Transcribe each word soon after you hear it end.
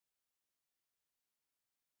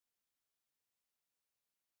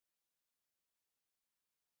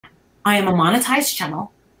I am a monetized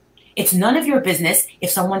channel. It's none of your business if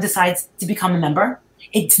someone decides to become a member.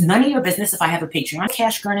 It's none of your business if I have a Patreon.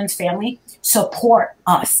 Cash Gernon's family support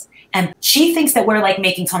us. And she thinks that we're like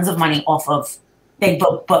making tons of money off of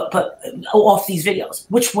off these videos,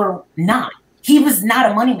 which we're not. He was not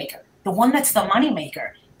a moneymaker. The one that's the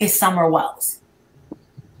moneymaker is Summer Wells.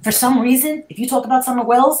 For some reason, if you talk about Summer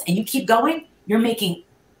Wells and you keep going, you're making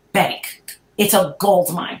bank. It's a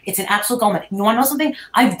gold mine. It's an absolute gold mine. You want to know something?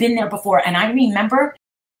 I've been there before, and I remember